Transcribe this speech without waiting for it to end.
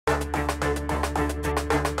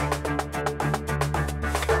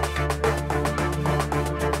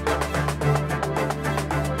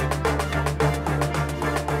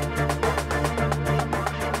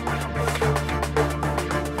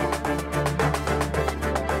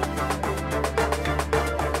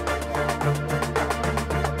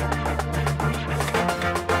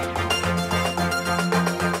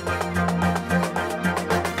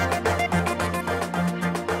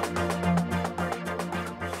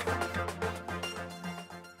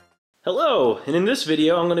Hello, and in this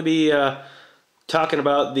video I'm going to be talking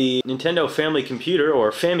about the Nintendo Family Computer,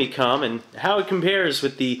 or Famicom, and how it compares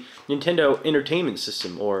with the Nintendo Entertainment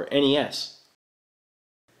System, or NES.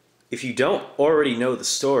 If you don't already know the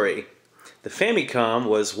story, the Famicom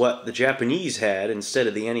was what the Japanese had instead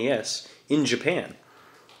of the NES in Japan.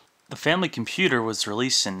 The Family Computer was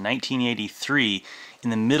released in 1983 in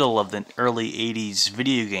the middle of the early 80s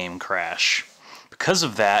video game crash. Because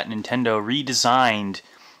of that, Nintendo redesigned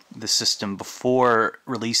the system before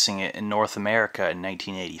releasing it in North America in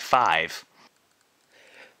 1985.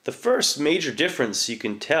 The first major difference you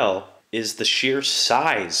can tell is the sheer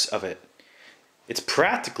size of it. It's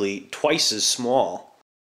practically twice as small.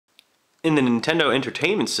 In the Nintendo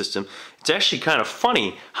Entertainment System, it's actually kind of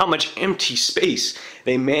funny how much empty space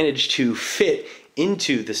they managed to fit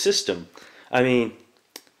into the system. I mean,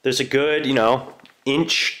 there's a good,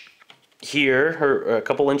 inch here, or a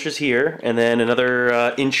couple inches here, and then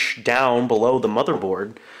another inch down below the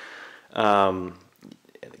motherboard.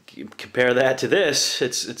 Compare that to this,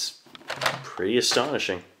 it's pretty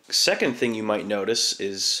astonishing. Second thing you might notice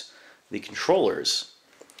is the controllers.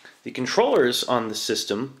 The controllers on the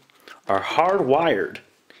system are hardwired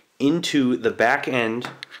into the back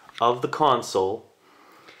end of the console,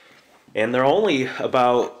 and they're only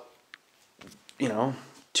about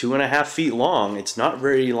 2.5 feet long. It's not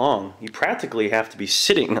very long. You practically have to be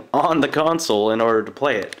sitting on the console in order to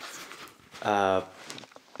play it.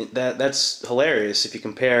 That's hilarious if you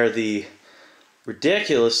compare the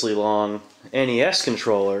ridiculously long NES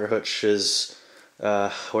controller, which is,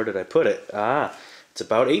 where did I put it? It's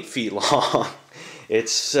about 8 feet long.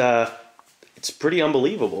 It's pretty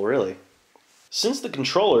unbelievable, really. Since the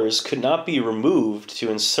controllers could not be removed to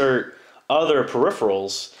insert other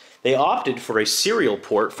peripherals, they opted for a serial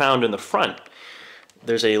port found in the front.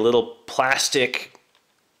 There's a little plastic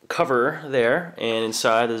cover there, and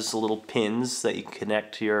inside there's little pins that you can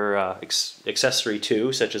connect to your accessory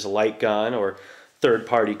to, such as a light gun or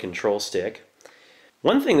third-party control stick.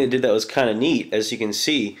 One thing they did that was kind of neat, as you can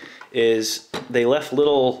see, is they left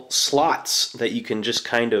little slots that you can just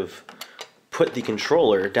kind of put the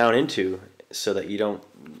controller down into so that you don't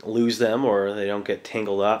lose them or they don't get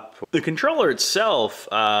tangled up. The controller itself,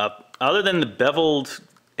 other than the beveled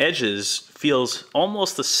edges, feels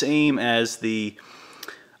almost the same as the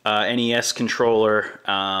NES controller.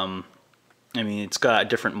 I mean, it's got a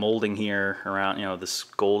different molding here around, this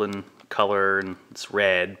golden color, and it's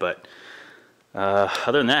red, but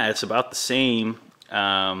other than that, it's about the same.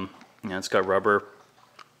 It's got rubber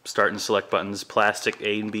start and select buttons, plastic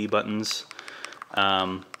A and B buttons.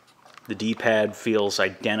 The D-pad feels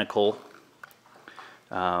identical.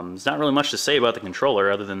 There's not really much to say about the controller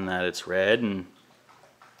other than that it's red and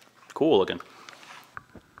cool looking.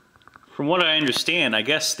 From what I understand, I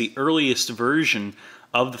guess the earliest version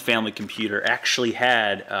of the Family Computer actually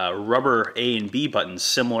had rubber A and B buttons,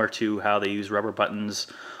 similar to how they use rubber buttons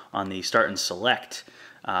on the start and select.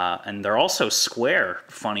 And they're also square,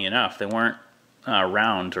 funny enough. They weren't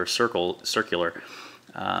round or circular.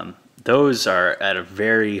 Those are at a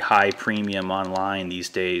very high premium online these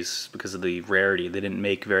days because of the rarity. They didn't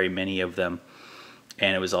make very many of them,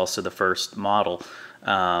 and it was also the first model.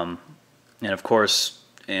 And of course,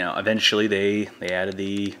 eventually they added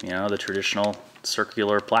the the traditional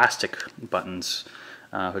circular plastic buttons,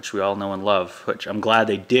 which we all know and love. Which I'm glad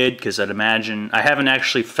they did, because I haven't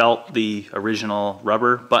actually felt the original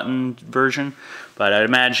rubber button version, but I'd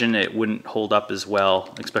imagine it wouldn't hold up as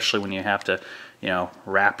well, especially when you have to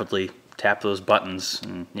rapidly tap those buttons,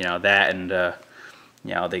 and they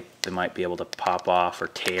might be able to pop off or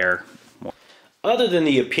tear. Other than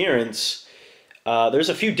the appearance, there's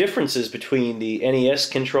a few differences between the NES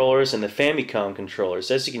controllers and the Famicom controllers.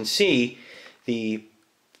 As you can see, the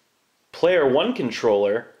Player 1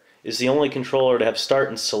 controller is the only controller to have start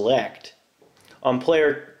and select. On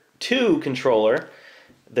Player 2 controller,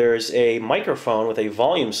 there's a microphone with a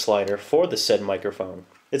volume slider for the said microphone.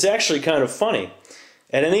 It's actually kind of funny.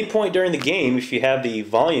 At any point during the game, if you have the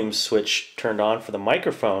volume switch turned on for the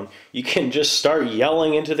microphone, you can just start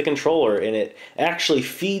yelling into the controller, and it actually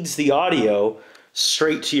feeds the audio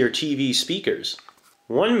straight to your TV speakers.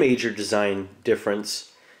 One major design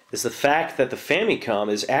difference is the fact that the Famicom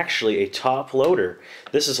is actually a top loader.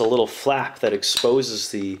 This is a little flap that exposes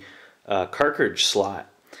the cartridge slot.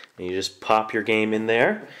 And you just pop your game in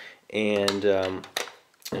there, and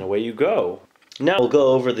away you go. Now we'll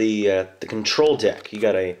go over the control deck. You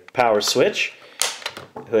got a power switch,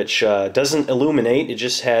 which doesn't illuminate. It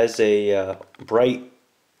just has a bright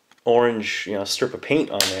orange strip of paint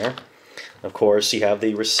on there. Of course, you have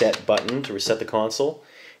the reset button to reset the console.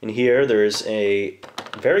 And here there's a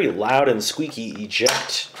very loud and squeaky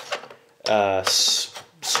eject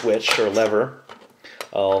switch or lever.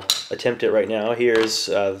 I'll attempt it right now. Here's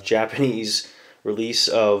the Japanese release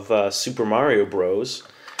of Super Mario Bros.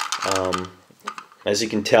 As you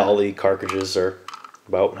can tell, the cartridges are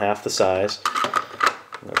about half the size.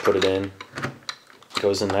 I put it in. It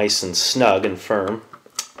goes in nice and snug and firm,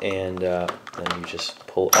 and then you just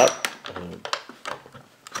pull up and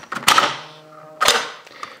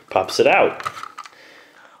pops it out.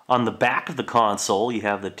 On the back of the console, you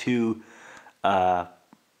have the two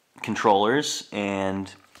controllers,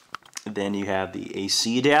 and then you have the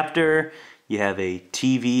AC adapter. You have a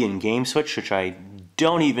TV and game switch, which I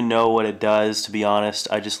don't even know what it does, to be honest.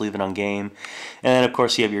 I just leave it on game. And then, of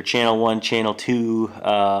course, you have your channel 1, channel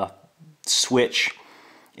 2 switch.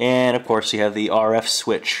 And, of course, you have the RF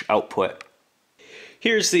switch output.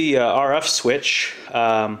 Here's the RF switch.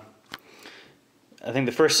 I think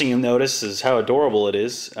the first thing you'll notice is how adorable it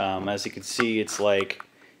is. As you can see, it's like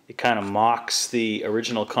it kind of mocks the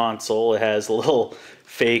original console. It has a little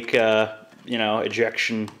fake you know,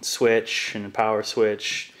 ejection switch and power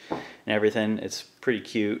switch and everything. It's pretty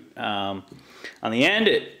cute. On the end,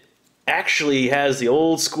 it actually has the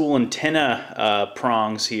old school antenna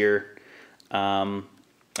prongs here. I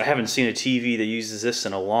haven't seen a TV that uses this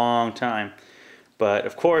in a long time, but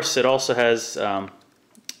of course it also has a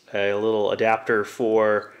little adapter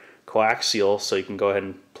for coaxial, so you can go ahead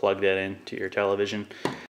and plug that into your television.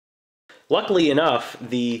 Luckily enough,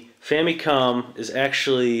 the Famicom is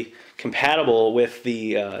actually compatible with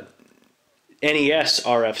the NES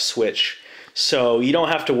RF switch, so you don't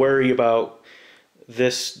have to worry about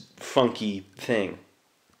this funky thing.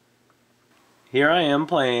 Here I am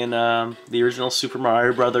playing the original Super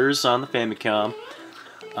Mario Brothers on the Famicom.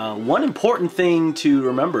 One important thing to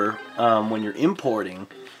remember when you're importing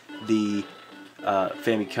the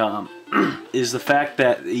Famicom is the fact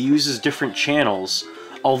that it uses different channels.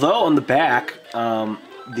 Although on the back,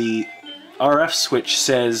 the RF switch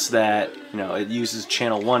says that, you know, it uses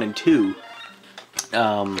channel 1 and 2.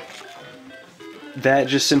 That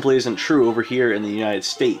just simply isn't true over here in the United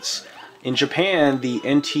States. In Japan, the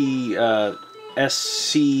NTSC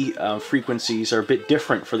frequencies are a bit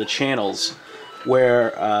different for the channels,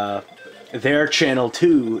 where their channel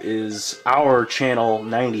 2 is our channel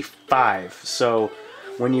 95. So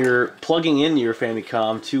when you're plugging in your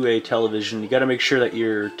Famicom to a television, you got to make sure that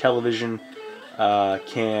your television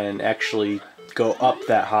can actually go up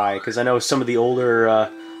that high, because I know some of the older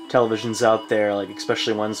televisions out there, like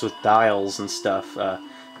especially ones with dials and stuff,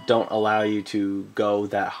 don't allow you to go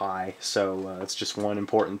that high. So that's just one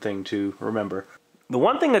important thing to remember. The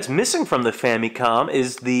one thing that's missing from the Famicom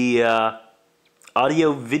is the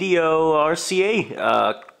audio-video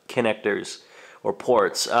RCA connectors or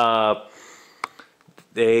ports.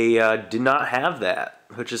 They did not have that,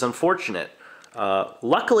 which is unfortunate.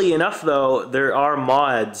 Luckily enough, though, there are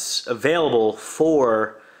mods available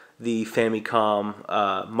for the Famicom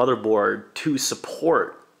motherboard to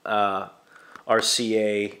support RCA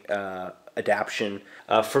adaptation.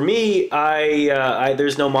 For me,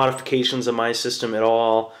 there's no modifications on my system at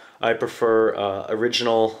all. I prefer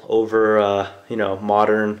original over you know,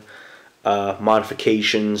 modern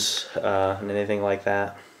modifications and anything like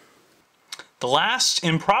that. The last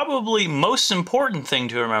and probably most important thing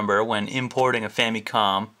to remember when importing a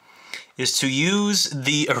Famicom is to use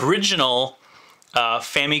the original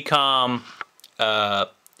Famicom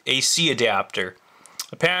AC adapter.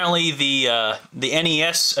 Apparently the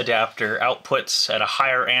NES adapter outputs at a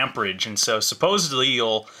higher amperage, and so supposedly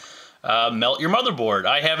you'll melt your motherboard.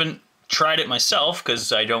 I haven't tried it myself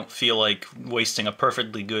because I don't feel like wasting a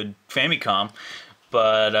perfectly good Famicom.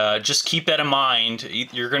 But just keep that in mind.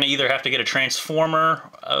 You're going to either have to get a transformer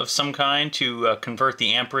of some kind to convert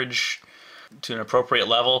the amperage to an appropriate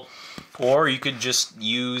level, or you could just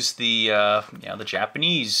use the you know, the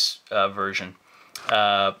Japanese version.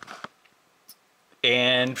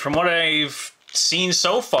 And from what I've seen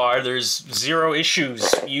so far, there's zero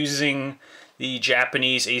issues using the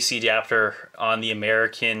Japanese AC adapter on the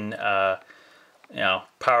American you know,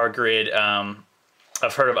 power grid.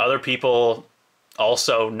 I've heard of other people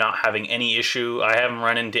also not having any issue. I haven't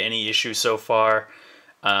run into any issue so far.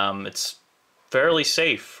 It's fairly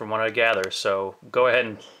safe from what I gather, so go ahead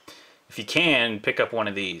and, if you can, pick up one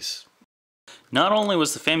of these. Not only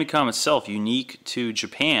was the Famicom itself unique to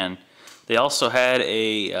Japan, they also had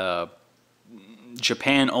a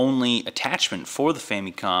Japan-only attachment for the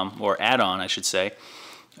Famicom, or add-on I should say,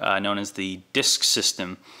 known as the disk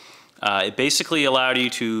system. It basically allowed you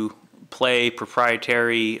to play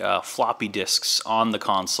proprietary floppy disks on the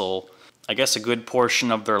console. I guess a good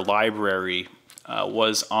portion of their library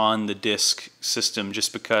was on the disk system,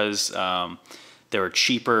 just because They were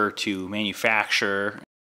cheaper to manufacture.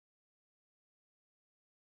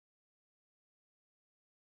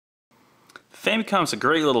 Famicom's a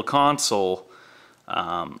great little console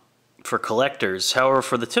for collectors. However,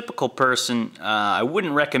 for the typical person, I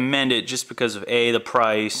wouldn't recommend it just because of A, the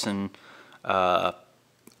price, and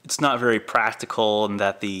it's not very practical, and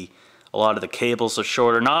that a lot of the cables are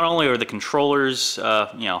shorter. Not only are the controllers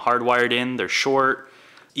hardwired in, they're short.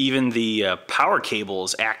 Even the power cable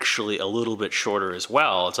is actually a little bit shorter as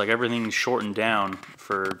well. It's like everything's shortened down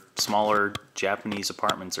for smaller Japanese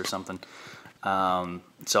apartments or something.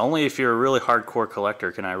 So only if you're a really hardcore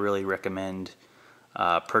collector can I really recommend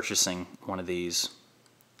purchasing one of these.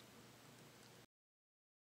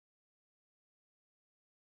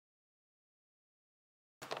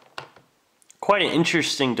 Quite an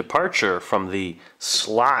interesting departure from the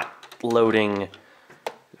slot loading